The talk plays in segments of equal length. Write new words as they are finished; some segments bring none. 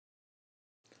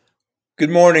Good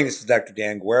morning. This is Dr.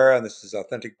 Dan Guerra, and this is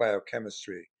Authentic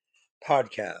Biochemistry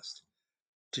Podcast.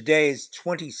 Today is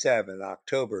 27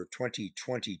 October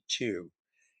 2022,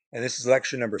 and this is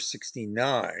lecture number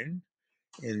 69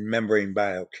 in membrane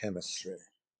biochemistry.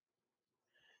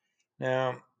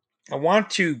 Now, I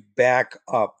want to back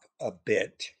up a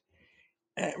bit,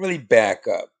 really back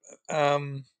up,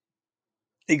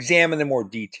 examine in more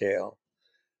detail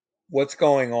what's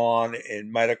going on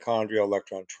in mitochondrial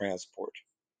electron transport.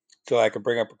 So I can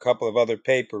bring up a couple of other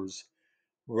papers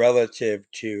relative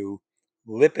to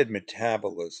lipid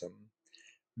metabolism,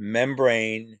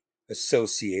 membrane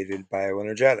associated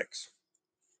bioenergetics,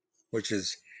 which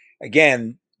is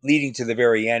again leading to the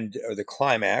very end or the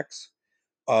climax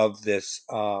of this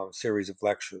series of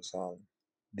lectures on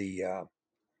the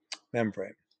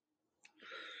membrane.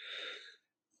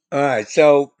 All right,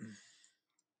 so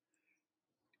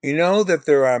you know that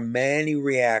there are many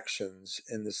reactions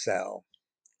in the cell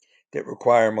that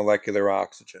require molecular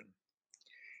oxygen.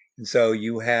 And so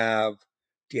you have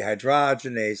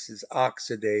dehydrogenases,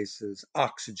 oxidases,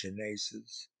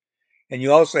 oxygenases, and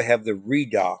you also have the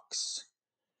redox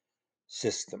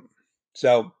system.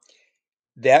 So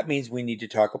that means we need to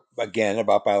talk again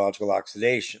about biological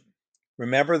oxidation.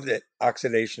 Remember that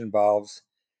oxidation involves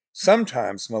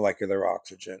sometimes molecular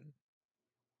oxygen,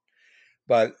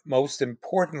 but most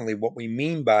importantly, what we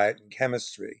mean by it in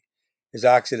chemistry is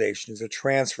oxidation is a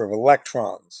transfer of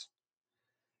electrons.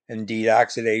 Indeed,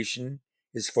 oxidation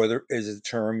is a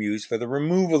term used for the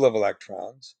removal of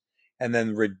electrons, and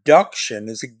then reduction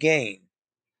is a gain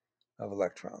of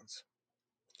electrons.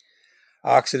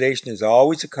 Oxidation is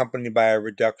always accompanied by a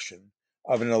reduction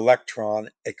of an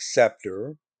electron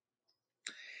acceptor.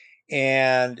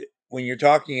 And when you're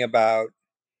talking about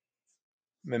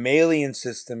mammalian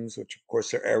systems, which of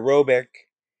course are aerobic,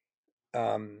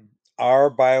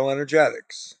 our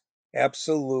bioenergetics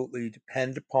absolutely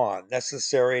depend upon,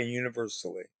 necessary and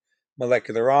universally,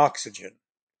 molecular oxygen.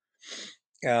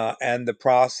 And the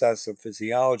process of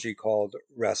physiology called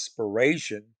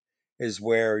respiration is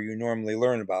where you normally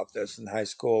learn about this in high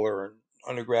school or in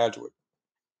undergraduate.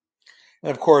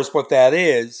 And of course, what that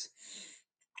is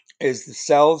the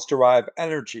cells derive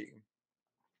energy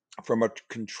from a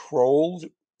controlled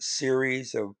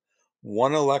series of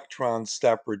one electron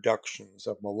step reductions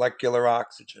of molecular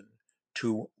oxygen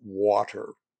to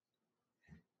water.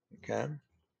 Okay?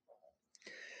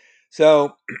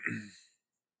 So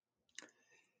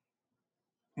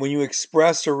when you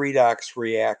express a redox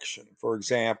reaction, for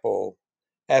example,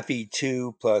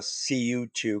 Fe2 plus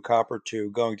Cu2, copper 2,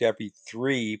 going to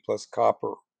Fe3 plus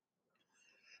copper,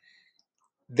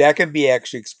 that can be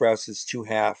actually expressed as two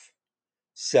half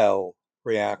cell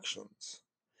reactions.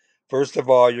 First of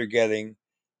all, you're getting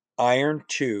iron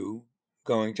 2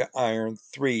 going to iron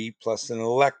 3 plus an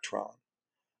electron.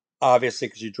 Obviously,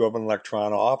 because you drove an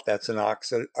electron off, that's an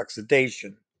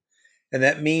oxidation. And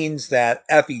that means that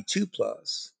Fe2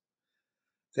 plus,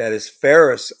 that is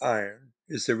ferrous iron,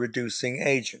 is the reducing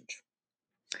agent.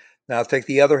 Now take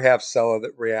the other half cell of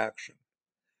that reaction.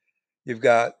 You've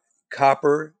got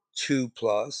copper 2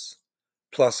 plus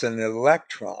an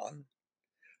electron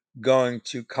going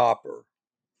to copper.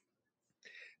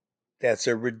 That's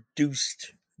a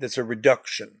reduction,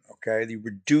 okay? The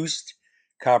reduced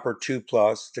copper 2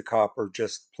 plus to copper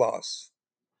just plus.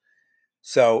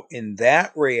 So in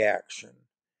that reaction,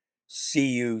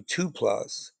 Cu2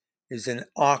 plus is an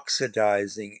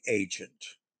oxidizing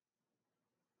agent.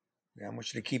 I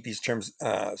want you to keep these terms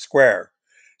square.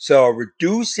 So a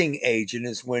reducing agent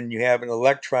is when you have an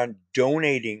electron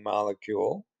donating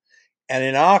molecule, and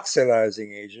an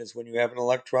oxidizing agent is when you have an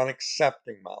electron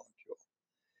accepting molecule.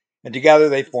 And together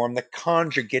they form the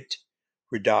conjugate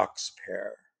redox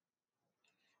pair.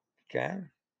 Okay?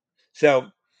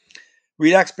 So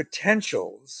redox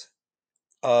potentials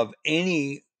of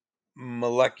any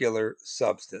molecular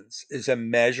substance is a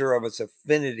measure of its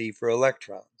affinity for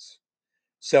electrons.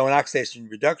 So in oxidation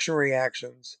reduction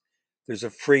reactions, there's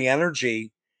a free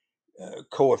energy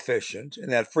coefficient,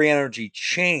 and that free energy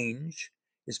change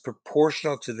is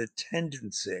proportional to the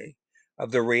tendency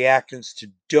of the reactants to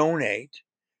donate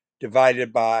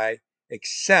divided by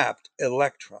accept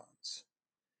electrons.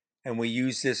 And we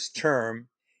use this term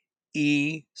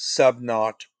E sub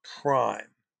naught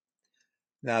prime.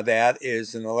 Now that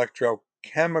is an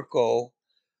electrochemical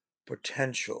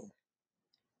potential.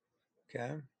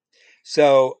 Okay.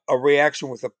 So a reaction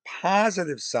with a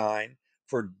positive sign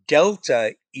for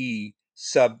delta E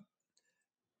sub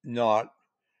naught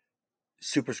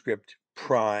superscript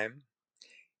prime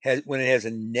has, when it has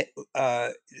a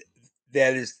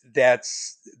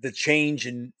that's the change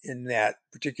in that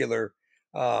particular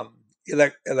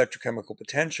electrochemical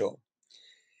potential.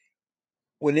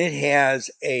 when it has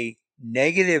a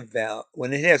negative value,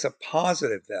 when it has a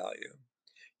positive value,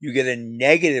 you get a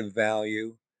negative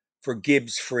value for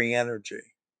Gibbs free energy,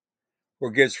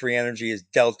 where Gibbs free energy is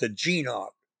delta G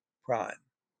naught prime.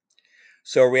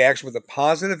 So a reaction with a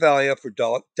positive value for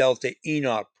delta E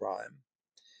naught prime,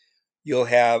 you'll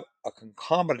have a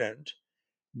concomitant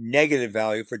negative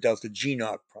value for delta G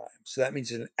naught prime. So that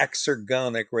means it's an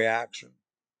exergonic reaction.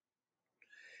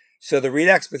 So the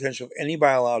redox potential of any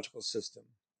biological system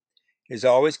is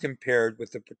always compared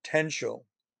with the potential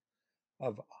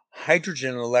of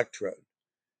hydrogen electrode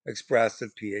expressed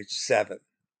at pH 7.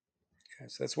 Okay,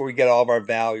 so that's where we get all of our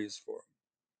values for.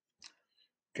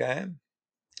 Okay,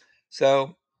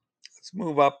 so let's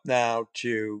move up now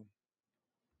to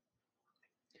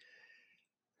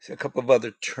a couple of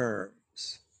other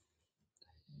terms.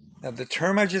 Now, the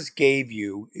term I just gave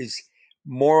you is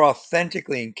more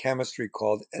authentically in chemistry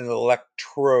called an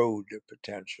electrode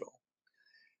potential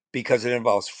because it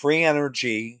involves free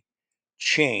energy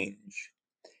change.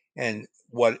 And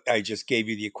what I just gave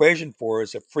you the equation for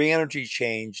is a free energy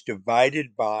change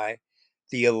divided by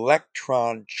the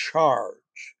electron charge,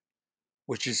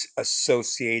 which is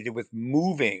associated with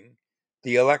moving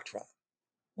the electron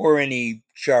or any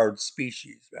charged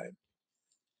species, right?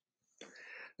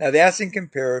 Now that's in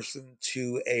comparison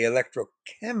to a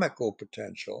electrochemical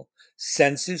potential,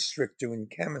 sensu stricto in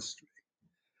chemistry,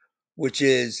 which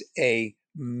is a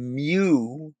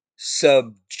mu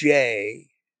sub j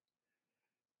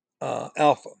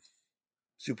alpha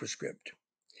superscript.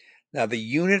 Now the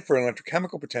unit for an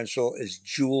electrochemical potential is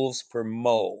joules per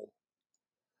mole.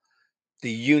 The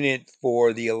unit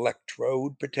for the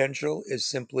electrode potential is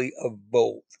simply a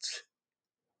volt.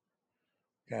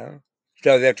 Okay?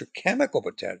 So the electrochemical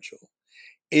potential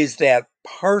is that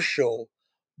partial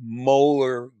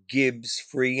molar Gibbs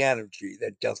free energy,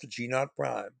 that delta G naught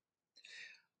prime,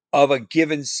 of a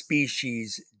given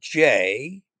species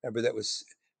J, remember that was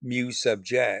mu sub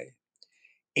J,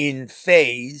 in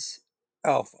phase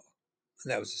alpha,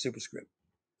 and that was the superscript.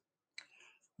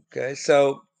 Okay,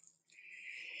 so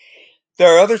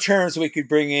there are other terms we could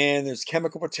bring in. There's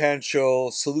chemical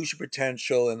potential, solution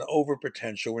potential, and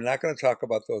overpotential. We're not going to talk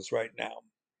about those right now.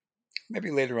 Maybe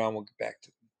later on we'll get back to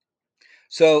them.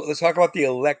 So let's talk about the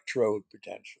electrode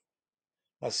potential.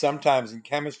 Now, sometimes in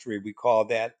chemistry, we call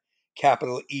that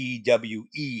capital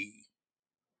EWE,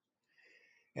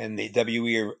 and the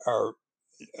WE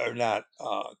are not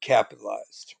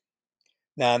capitalized.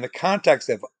 Now, in the context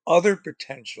of other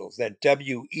potentials, that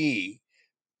WE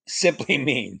simply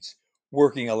means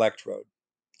working electrode.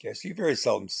 Okay, so you very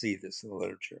seldom see this in the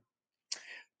literature.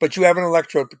 But you have an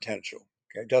electrode potential,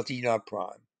 okay, delta E naught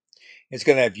prime. It's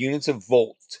going to have units of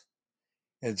volt,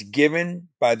 and it's given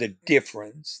by the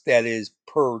difference, that is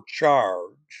per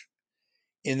charge,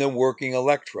 in the working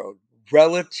electrode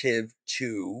relative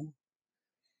to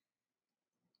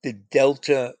the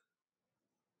delta,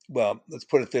 well, let's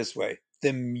put it this way,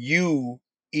 the mu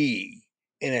E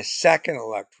in a second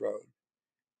electrode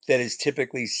that is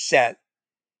typically set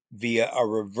via a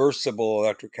reversible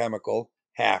electrochemical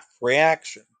half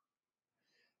reaction.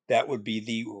 That would be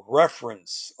the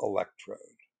reference electrode.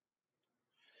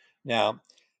 Now,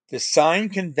 the sign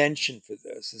convention for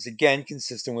this is again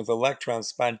consistent with electrons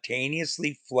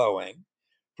spontaneously flowing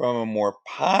from a more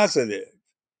positive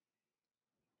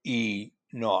E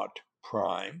naught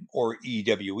prime, or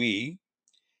EWE.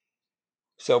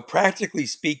 So practically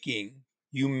speaking,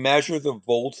 you measure the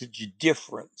voltage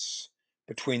difference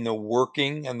between the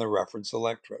working and the reference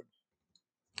electrode,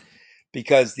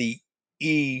 because the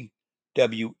EWE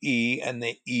and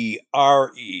the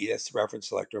ERE, that's the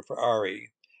reference electrode for RE,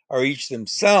 are each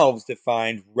themselves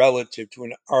defined relative to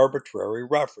an arbitrary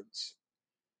reference.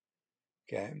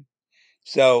 Okay,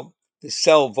 so the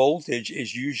cell voltage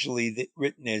is usually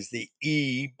written as the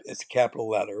E, as a capital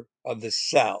letter, of the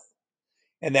cell,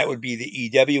 and that would be the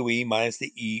EWE minus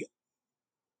the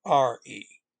ERE.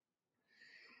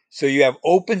 So you have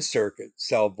open circuit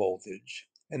cell voltage,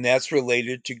 and that's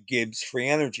related to Gibbs free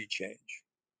energy change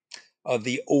of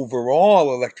the overall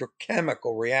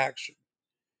electrochemical reaction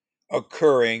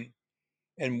occurring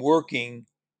and working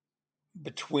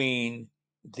between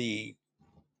the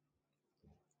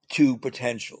two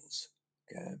potentials,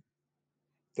 okay?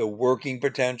 The working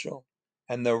potential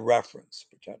and the reference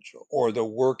potential, or the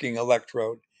working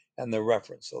electrode and the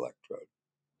reference electrode.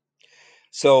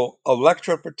 So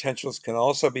electrode potentials can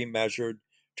also be measured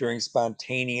during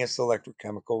spontaneous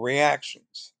electrochemical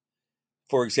reactions,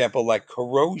 for example, like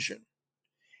corrosion,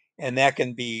 and that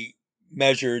can be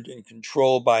measured and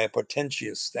controlled by a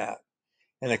potentiostat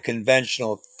in a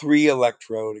conventional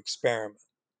 3-electrode experiment,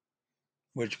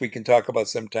 which we can talk about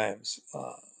sometimes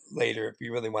later if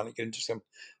you really want to get into some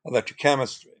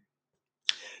electrochemistry.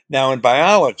 Now, in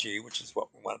biology, which is what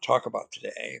we want to talk about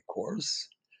today, of course,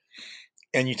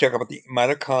 and you talk about the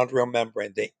mitochondrial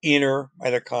membrane, the inner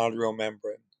mitochondrial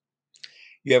membrane,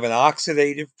 you have an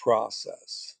oxidative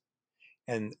process.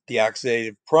 And the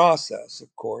oxidative process,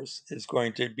 of course, is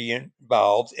going to be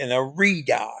involved in a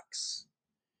redox.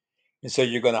 And so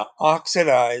you're going to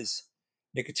oxidize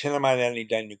nicotinamide adenine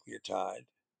dinucleotide,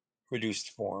 reduced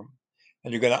form,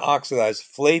 and you're going to oxidize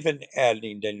flavin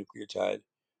adenine dinucleotide,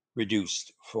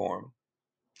 reduced form.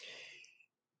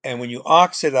 And when you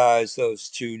oxidize those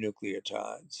two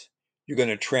nucleotides, you're going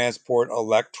to transport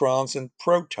electrons and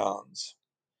protons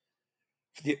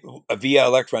via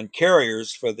electron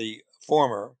carriers for the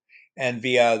former and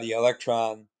via the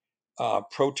electron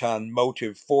proton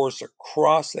motive force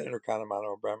across the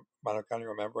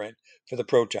mitochondrial membrane for the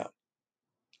proton.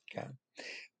 Okay.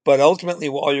 But ultimately,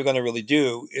 all you're going to really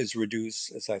do is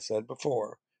reduce, as I said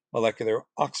before, molecular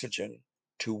oxygen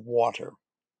to water.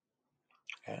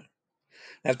 Okay.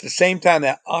 At the same time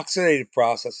that oxidative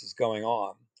process is going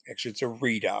on, actually it's a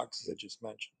redox, as I just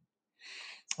mentioned,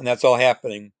 and that's all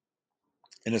happening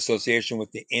in association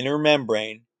with the inner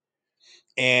membrane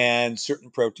and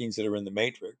certain proteins that are in the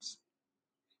matrix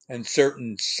and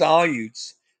certain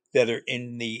solutes that are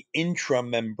in the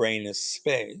intramembranous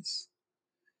space.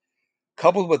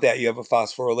 Coupled with that, you have a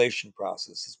phosphorylation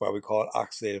process. That's why we call it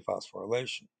oxidative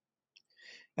phosphorylation.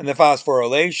 And the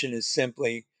phosphorylation is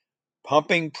simply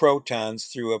pumping protons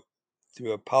through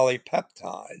a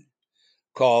polypeptide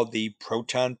called the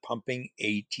proton pumping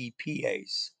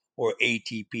ATPase or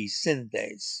ATP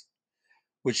synthase,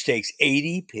 which takes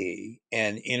ADP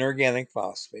and inorganic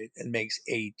phosphate and makes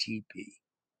ATP.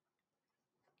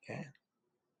 Okay.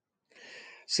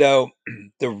 So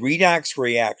the redox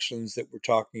reactions that we're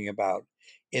talking about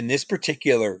in this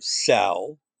particular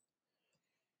cell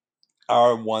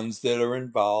are ones that are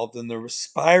involved in the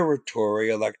respiratory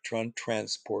electron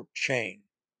transport chain.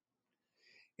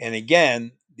 And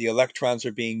again, the electrons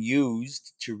are being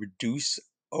used to reduce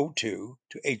O2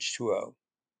 to H2O.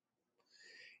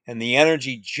 And the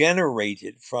energy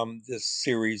generated from this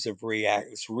series of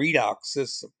this redox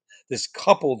system, this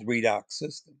coupled redox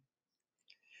system,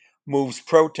 moves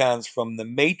protons from the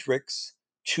matrix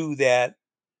to that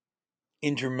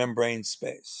intermembrane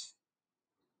space.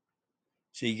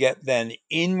 So you get then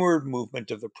inward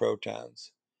movement of the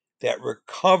protons that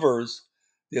recovers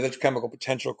the electrochemical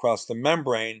potential across the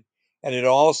membrane, and it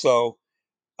also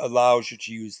allows you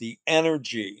to use the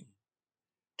energy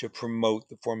to promote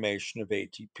the formation of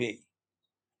ATP,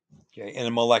 okay, and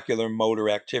a molecular motor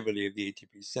activity of the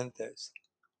ATP synthase.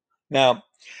 Now,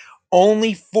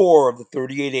 only 4 of the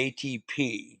 38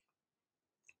 ATP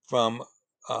from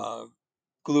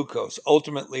glucose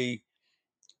ultimately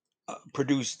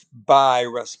produced by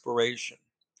respiration.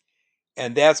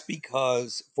 And that's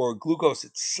because for glucose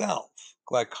itself,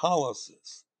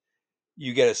 glycolysis,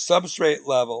 you get a substrate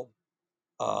level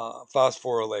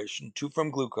phosphorylation, 2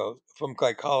 from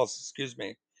glycolysis, excuse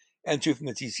me, and 2 from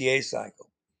the TCA cycle.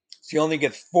 So you only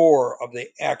get 4 of the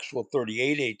actual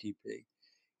 38 ATP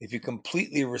if you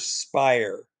completely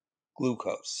respire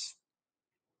glucose.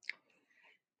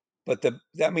 But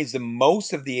that means the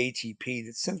most of the ATP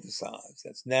that's synthesized,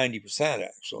 that's 90%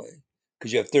 actually,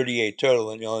 because you have 38 total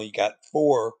and you only got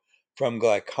 4 from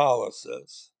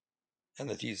glycolysis and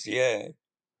the TCA,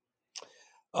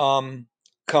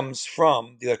 comes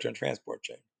from the electron transport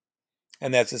chain.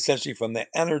 And that's essentially from the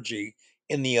energy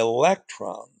in the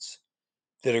electrons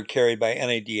that are carried by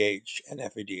NADH and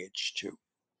FADH2,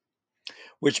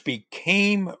 which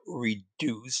became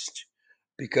reduced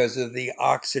because of the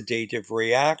oxidative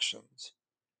reactions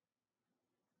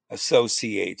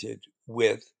associated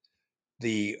with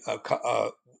the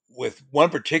with one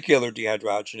particular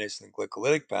dehydrogenase in the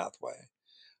glycolytic pathway,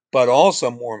 but also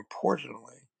more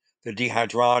importantly, the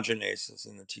dehydrogenases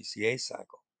in the TCA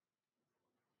cycle.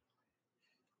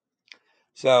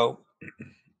 So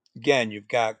again, you've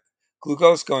got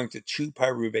glucose going to 2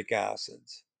 pyruvic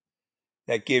acids.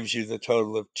 That gives you the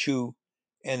total of 2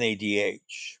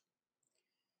 NADH.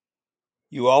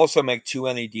 You also make 2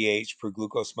 NADH per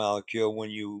glucose molecule when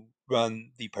you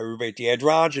run the pyruvate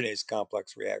dehydrogenase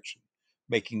complex reaction,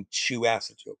 making 2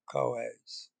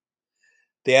 acetyl-CoAs.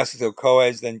 The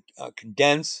acetyl-CoAs then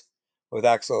condense with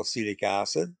oxaloacetic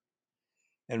acid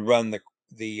and run the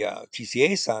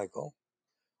TCA cycle,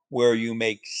 where you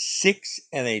make 6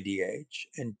 NADH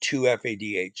and 2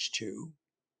 FADH2.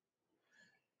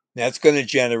 That's going to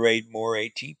generate more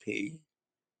ATP.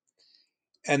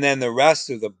 And then the rest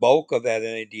of the bulk of that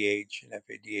NADH and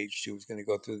FADH2 is going to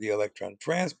go through the electron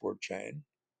transport chain.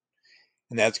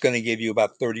 And that's going to give you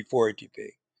about 34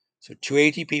 ATP. So 2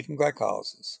 ATP from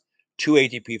glycolysis, 2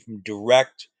 ATP from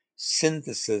direct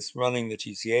synthesis running the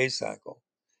TCA cycle,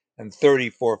 and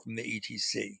 34 from the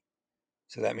ETC.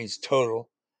 So that means total,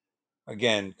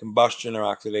 again, combustion or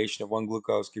oxidation of 1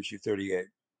 glucose gives you 38.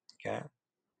 Okay.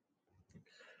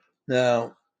 Now,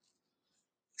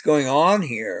 what's going on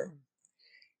here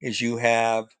is you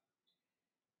have,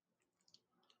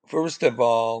 first of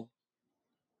all,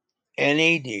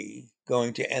 NAD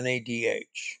going to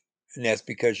NADH. And that's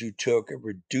because you took a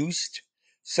reduced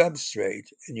substrate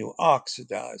and you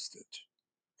oxidized it.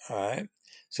 All right.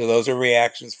 So those are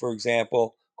reactions, for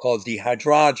example, called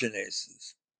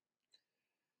dehydrogenases.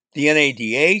 The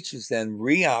NADH is then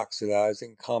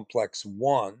reoxidizing complex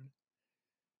 1.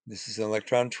 This is an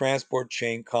electron transport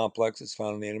chain complex that's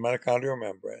found in the intermitochondrial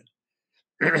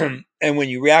membrane. And when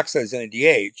you reoxidize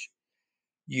NADH,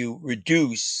 you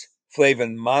reduce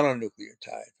flavin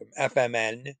mononucleotide from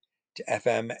FMN to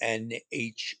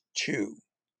FMNH2.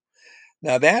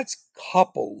 Now that's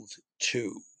coupled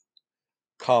to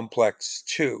complex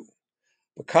 2.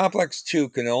 But complex 2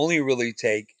 can only really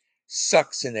take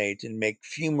succinate and make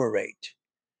fumarate.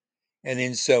 And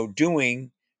in so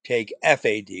doing, take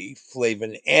FAD,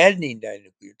 flavin adenine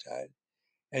dinucleotide,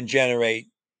 and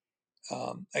generate,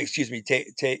 take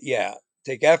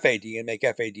FAD and make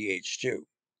FADH2.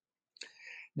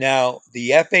 Now, the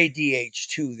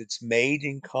FADH2 that's made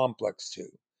in complex 2,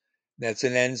 that's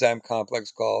an enzyme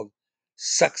complex called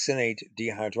succinate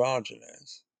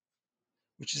dehydrogenase,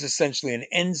 which is essentially an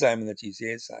enzyme in the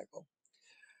TCA cycle.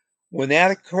 When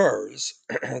that occurs,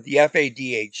 the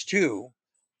FADH2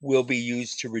 will be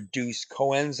used to reduce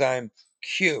coenzyme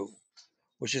Q,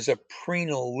 which is a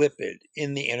prenyl lipid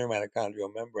in the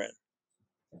intermitochondrial membrane.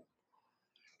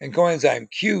 And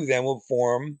coenzyme Q then will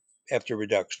form, after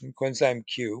reduction, coenzyme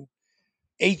Q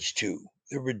H2,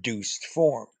 the reduced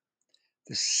form.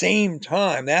 The same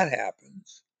time that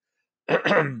happens,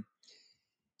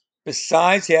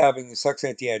 besides having the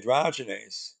succinate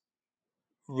dehydrogenase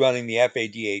running the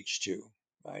FADH2,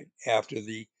 right, after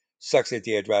the succinate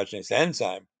dehydrogenase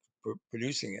enzyme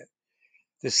producing it,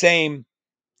 the same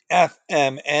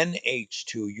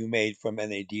FMNH2 you made from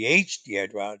NADH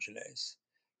dehydrogenase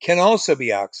can also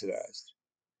be oxidized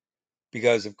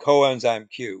because of coenzyme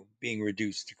Q being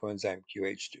reduced to coenzyme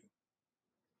QH2.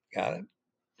 Got it?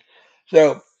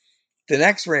 So the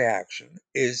next reaction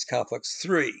is complex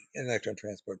 3 in the electron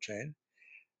transport chain.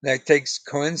 That takes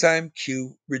coenzyme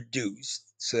Q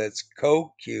reduced, so that's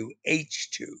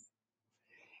CoQH2,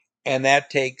 and that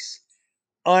takes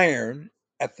iron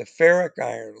at the ferric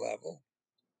iron level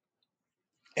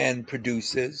and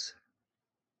produces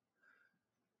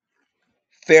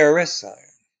ferrous iron.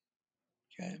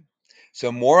 Okay,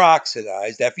 so more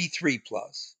oxidized Fe3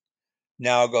 plus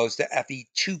now goes to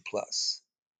Fe2 plus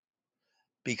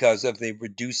because of the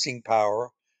reducing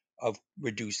power of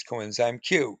reduced coenzyme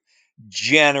Q,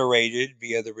 generated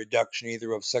via the reduction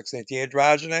either of succinate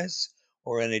dehydrogenase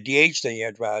or NADH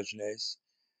dehydrogenase,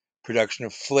 production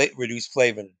of reduced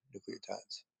flavin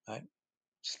nucleotides. Right?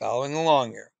 Just following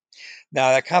along here. Now,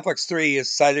 that complex 3 is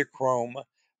cytochrome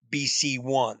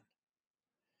BC1.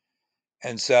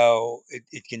 And so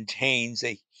it contains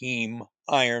a heme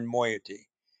iron moiety.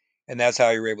 And that's how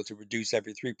you're able to reduce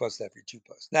Fe3 plus to Fe2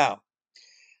 plus. Now,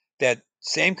 that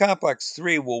same complex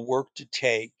 3 will work to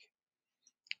take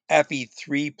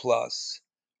Fe3 plus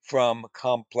from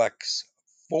complex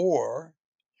 4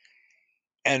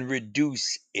 and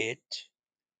reduce it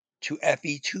to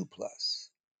Fe2 plus.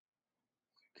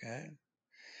 Okay.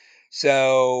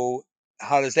 So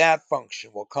how does that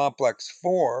function? Well, complex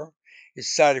 4 is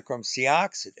cytochrome C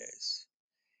oxidase.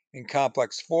 And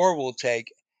complex 4 will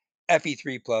take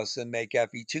Fe3 plus and make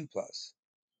Fe2 plus.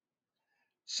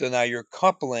 So now you're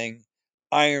coupling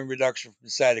iron reduction from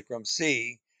cytochrome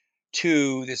C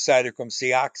to the cytochrome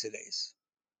C oxidase.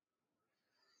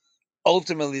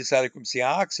 Ultimately, the cytochrome C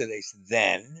oxidase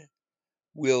then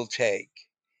will take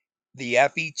the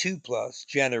Fe2 plus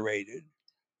generated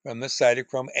from the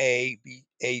cytochrome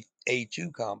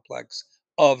A2 complex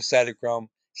of cytochrome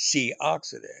C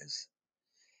oxidase,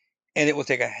 and it will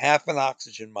take a half an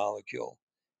oxygen molecule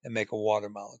and make a water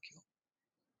molecule.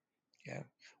 Okay,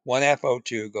 one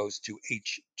FO2 goes to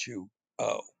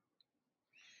H2O.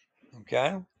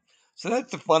 Okay, so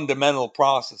that's the fundamental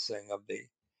processing of the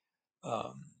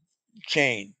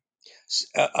chain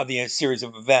of the series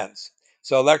of events.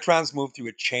 So electrons move through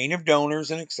a chain of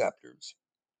donors and acceptors.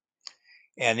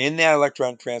 And in that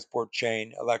electron transport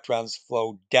chain, electrons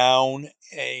flow down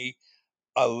a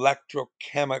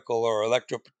electrochemical or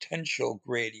electropotential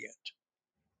gradient.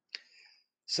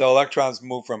 So electrons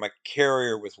move from a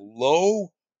carrier with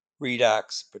low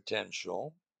redox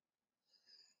potential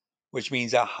which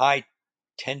means a high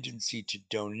tendency to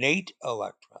donate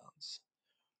electrons,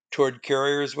 toward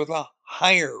carriers with a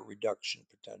higher reduction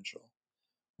potential,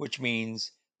 which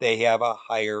means they have a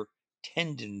higher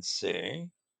tendency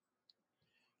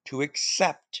to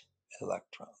accept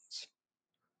electrons.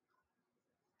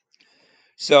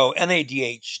 So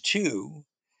NADH2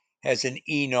 has an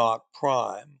E naught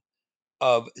prime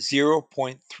of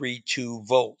 0.32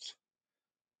 volt.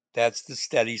 That's the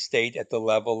steady state at the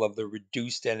level of the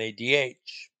reduced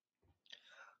NADH.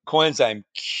 Coenzyme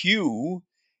Q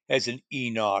has an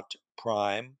E naught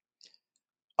prime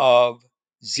of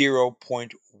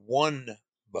 0.1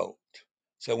 volt.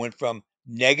 So it went from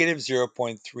negative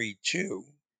 0.32 to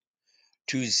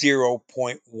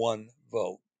 0.1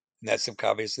 volt. And that's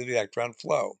obviously the electron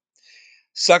flow.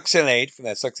 Succinate, from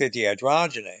that succinate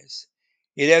dehydrogenase,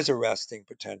 it has a resting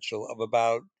potential of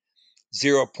about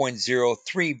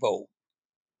 0.03 volt.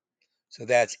 So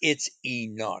that's its E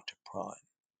naught prime,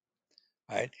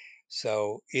 right?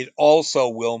 So it also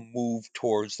will move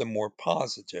towards the more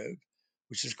positive,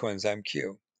 which is coenzyme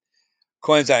Q.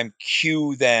 Coenzyme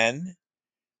Q then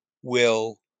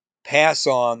will pass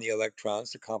on the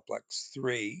electrons to complex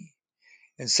 3,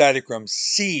 and cytochrome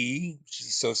C, which is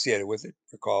associated with it,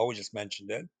 recall we just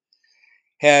mentioned it,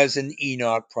 has an E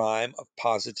naught prime of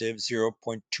positive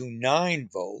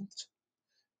 0.29 volts,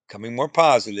 becoming more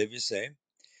positive, you see.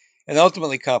 And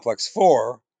ultimately complex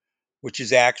 4, which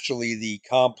is actually the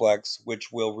complex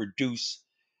which will reduce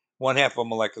 1/2 of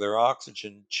molecular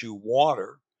oxygen to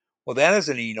water, well, that is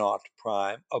an E naught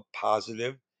prime of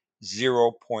positive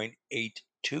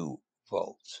 0.82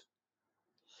 volts.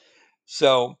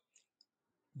 So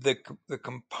the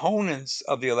components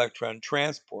of the electron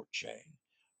transport chain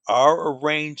are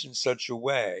arranged in such a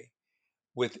way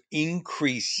with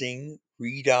increasing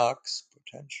redox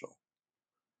potential,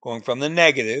 going from the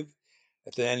negative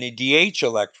at the NADH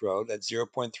electrode at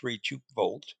 0.32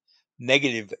 volt,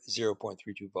 negative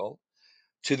 0.32 volt,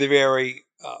 to the very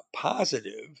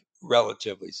positive,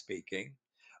 relatively speaking,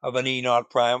 of an E naught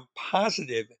prime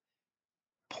positive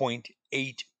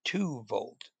 0.82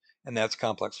 volt, and that's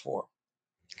complex 4.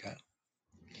 Okay.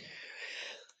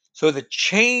 So the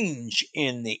change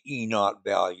in the E naught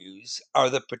values are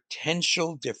the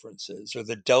potential differences, or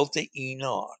the delta E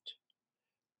naught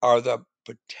are the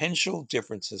potential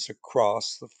differences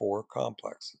across the 4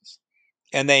 complexes.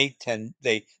 And they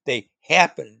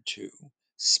happen to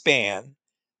span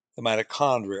the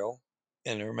mitochondrial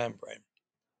inner membrane.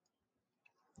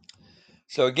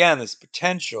 So again, this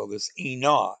potential, this E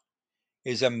naught,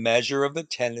 is a measure of the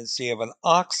tendency of an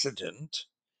oxidant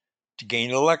to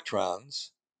gain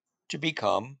electrons to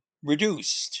become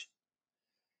reduced.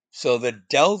 So the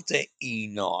delta E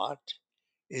naught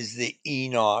is the E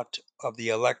naught of the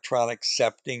electron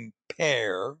accepting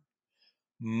pair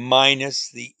minus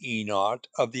the E naught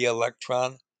of the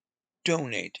electron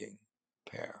donating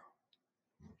pair.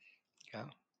 Yeah.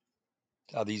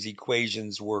 How these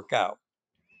equations work out.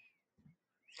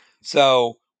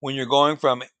 So when you're going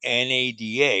from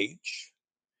NADH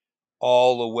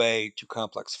all the way to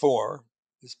complex 4,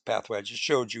 this pathway I just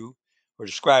showed you, or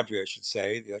described to you, I should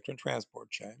say, the electron transport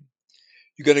chain,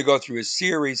 you're going to go through a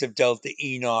series of delta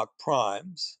E naught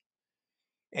primes.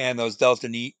 And those delta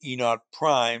E naught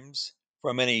primes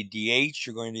from NADH,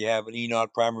 you're going to have an E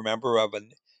naught prime, remember, of a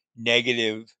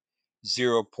negative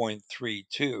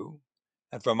 0.32.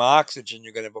 And from oxygen,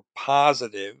 you're going to have a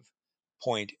positive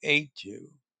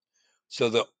 0.82. So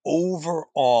the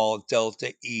overall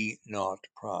delta E naught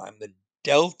prime, the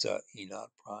delta E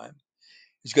naught prime,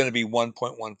 is going to be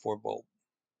 1.14 volt.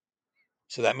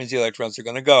 So that means the electrons are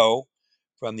going to go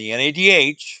from the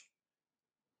NADH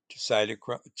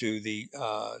to the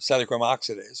cytochrome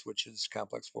oxidase, which is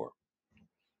complex 4.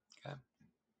 Okay.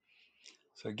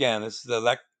 So again, this is the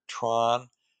electron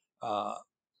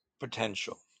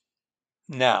potential.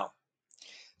 Now,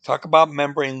 talk about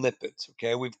membrane lipids.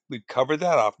 Okay, we've covered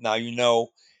that off. Now you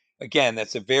know. Again,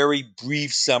 that's a very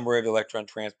brief summary of the electron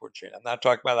transport chain. I'm not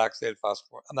talking about oxidative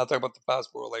phosphor. I'm not talking about the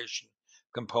phosphorylation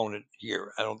component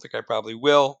here. I don't think I probably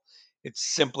will. It's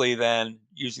simply then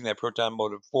using that proton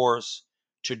motive force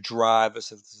to drive the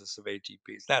synthesis of ATP.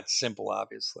 It's not simple,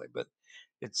 obviously, but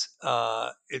it's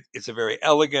a very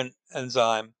elegant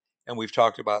enzyme, and we've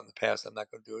talked about it in the past. I'm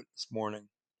not going to do it this morning.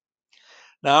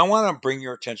 Now, I want to bring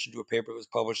your attention to a paper that was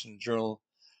published in the Journal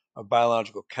of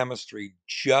Biological Chemistry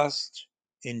just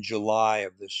in July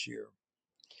of this year.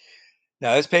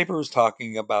 Now, this paper was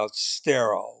talking about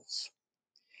sterols.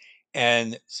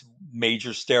 And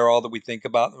major sterol that we think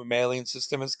about in the mammalian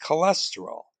system is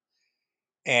cholesterol.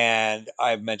 And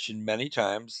I've mentioned many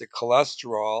times that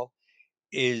cholesterol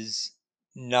is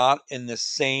not in the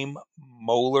same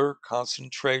molar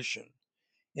concentration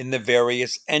in the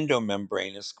various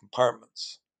endomembranous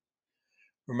compartments.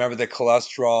 Remember that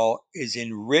cholesterol is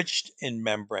enriched in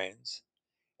membranes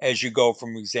as you go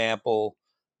from, example,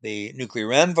 the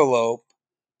nuclear envelope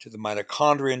to the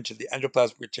mitochondrion to the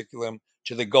endoplasmic reticulum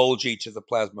to the Golgi to the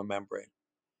plasma membrane,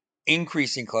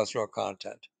 increasing cholesterol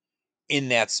content in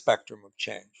that spectrum of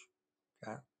change.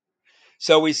 Okay?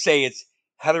 So we say it's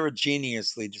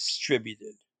heterogeneously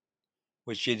distributed,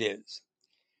 which it is.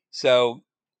 So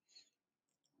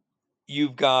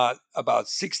you've got about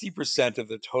 60% of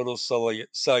the total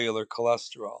cellular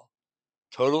cholesterol.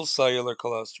 Total cellular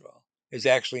cholesterol is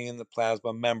actually in the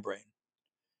plasma membrane.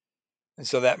 And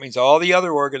so that means all the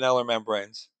other organelle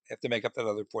membranes have to make up that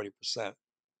other 40%.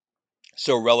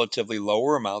 So relatively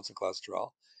lower amounts of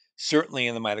cholesterol, certainly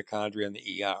in the mitochondria and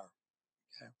the ER.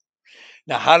 Okay?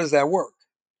 Now, how does that work?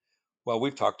 Well,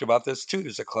 we've talked about this too.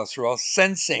 There's a cholesterol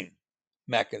sensing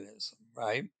mechanism,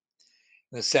 right?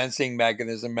 The sensing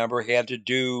mechanism, remember, had to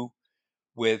do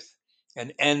with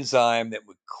an enzyme that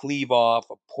would cleave off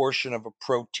a portion of a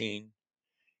protein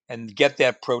and get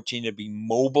that protein to be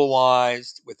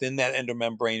mobilized within that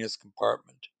endomembranous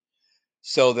compartment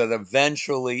so that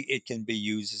eventually it can be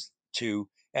used to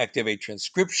activate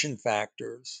transcription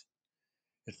factors.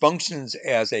 It functions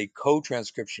as a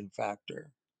co-transcription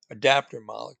factor, adapter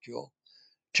molecule,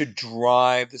 to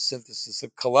drive the synthesis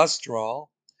of cholesterol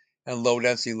and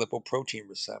low-density lipoprotein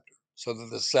receptor so that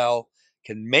the cell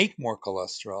can make more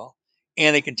cholesterol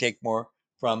and it can take more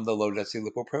from the low-density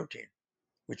lipoprotein,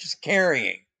 which is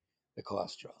carrying the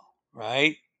cholesterol,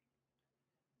 right?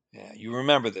 Yeah, you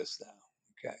remember this now.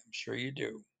 Okay, I'm sure you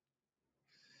do.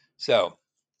 So,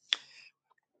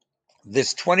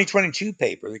 this 2022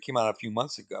 paper that came out a few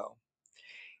months ago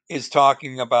is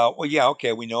talking about, well, yeah,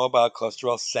 okay, we know about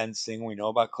cholesterol sensing, we know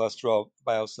about cholesterol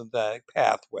biosynthetic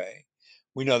pathway,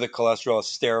 we know that cholesterol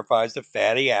esterifies the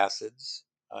fatty acids,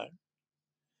 right?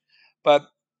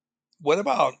 But what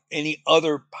about any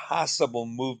other possible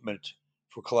movement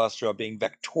for cholesterol being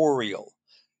vectorial?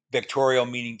 Vectorial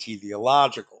meaning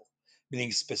teleological,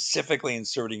 meaning specifically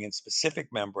inserting in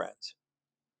specific membranes,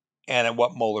 and at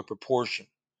what molar proportion?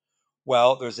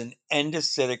 Well, there's an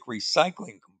endocytic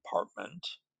recycling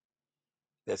compartment,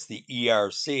 that's the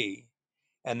ERC,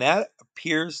 and that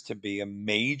appears to be a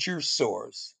major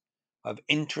source of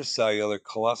intracellular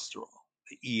cholesterol,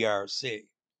 the ERC.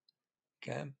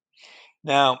 Okay.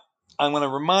 Now, I'm going to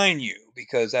remind you,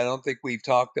 because I don't think we've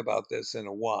talked about this in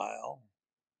a while,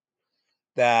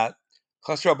 that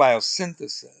cholesterol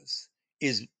biosynthesis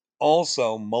is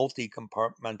also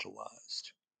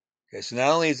multi-compartmentalized. Okay, so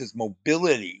not only is its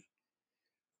mobility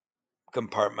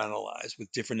compartmentalized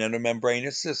with different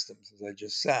endomembranous systems, as I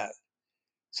just said,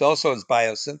 it's also its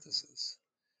biosynthesis.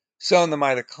 So in the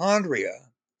mitochondria,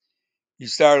 you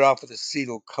start off with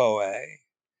acetyl-CoA,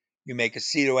 you make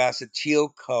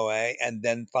acetoacetyl-CoA, and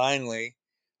then finally,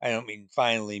 I don't mean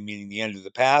finally meaning the end of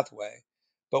the pathway,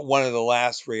 but one of the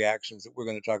last reactions that we're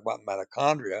going to talk about in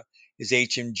mitochondria is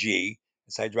HMG,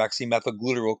 it's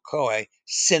hydroxymethylglutaril-CoA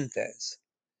synthase.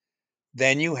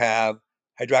 Then you have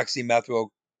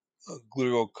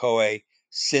hydroxymethylglutaril-CoA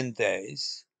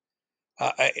synthase,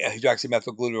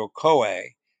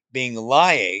 hydroxymethylglutaril-CoA being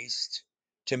lyased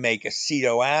to make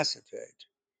acetoacetate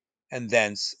and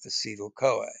then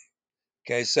acetyl-CoA.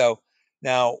 Okay, so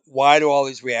now why do all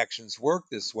these reactions work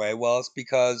this way? Well, it's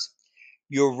because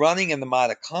you're running in the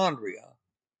mitochondria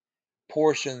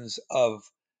portions of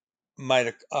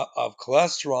of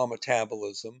cholesterol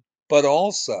metabolism, but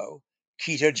also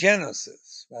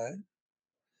ketogenesis, right?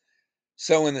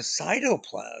 So in the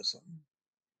cytoplasm,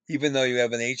 even though you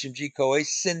have an HMG-CoA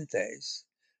synthase,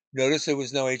 notice there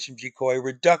was no HMG-CoA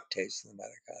reductase in the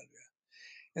mitochondria.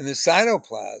 In the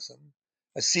cytoplasm,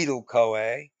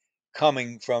 acetyl-CoA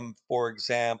coming from, for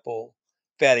example,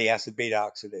 fatty acid beta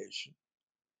oxidation,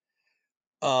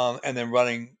 and then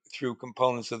running through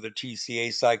components of the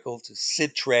TCA cycle to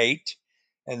citrate,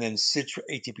 and then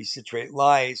ATP citrate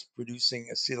lyase, producing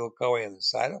acetyl-CoA in the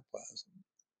cytoplasm,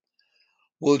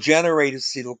 will generate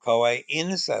acetyl-CoA in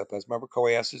the cytoplasm. Remember,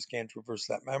 CoA esters can't traverse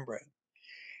that membrane.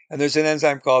 And there's an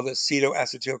enzyme called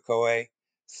acetoacetyl-CoA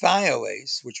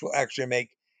thiolase, which will actually make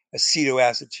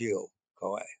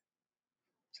acetoacetyl-CoA.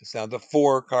 So it's now the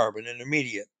 4-carbon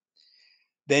intermediate.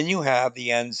 Then you have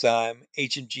the enzyme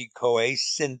HMG-CoA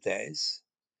synthase,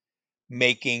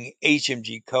 making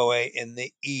HMG-CoA in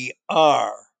the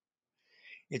ER.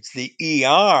 It's the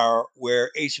ER where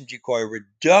HMG-CoA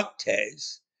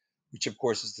reductase, which of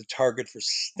course is the target for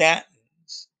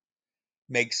statins,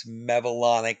 makes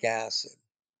mevalonic acid.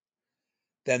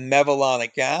 Then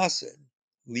mevalonic acid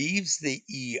leaves the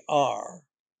ER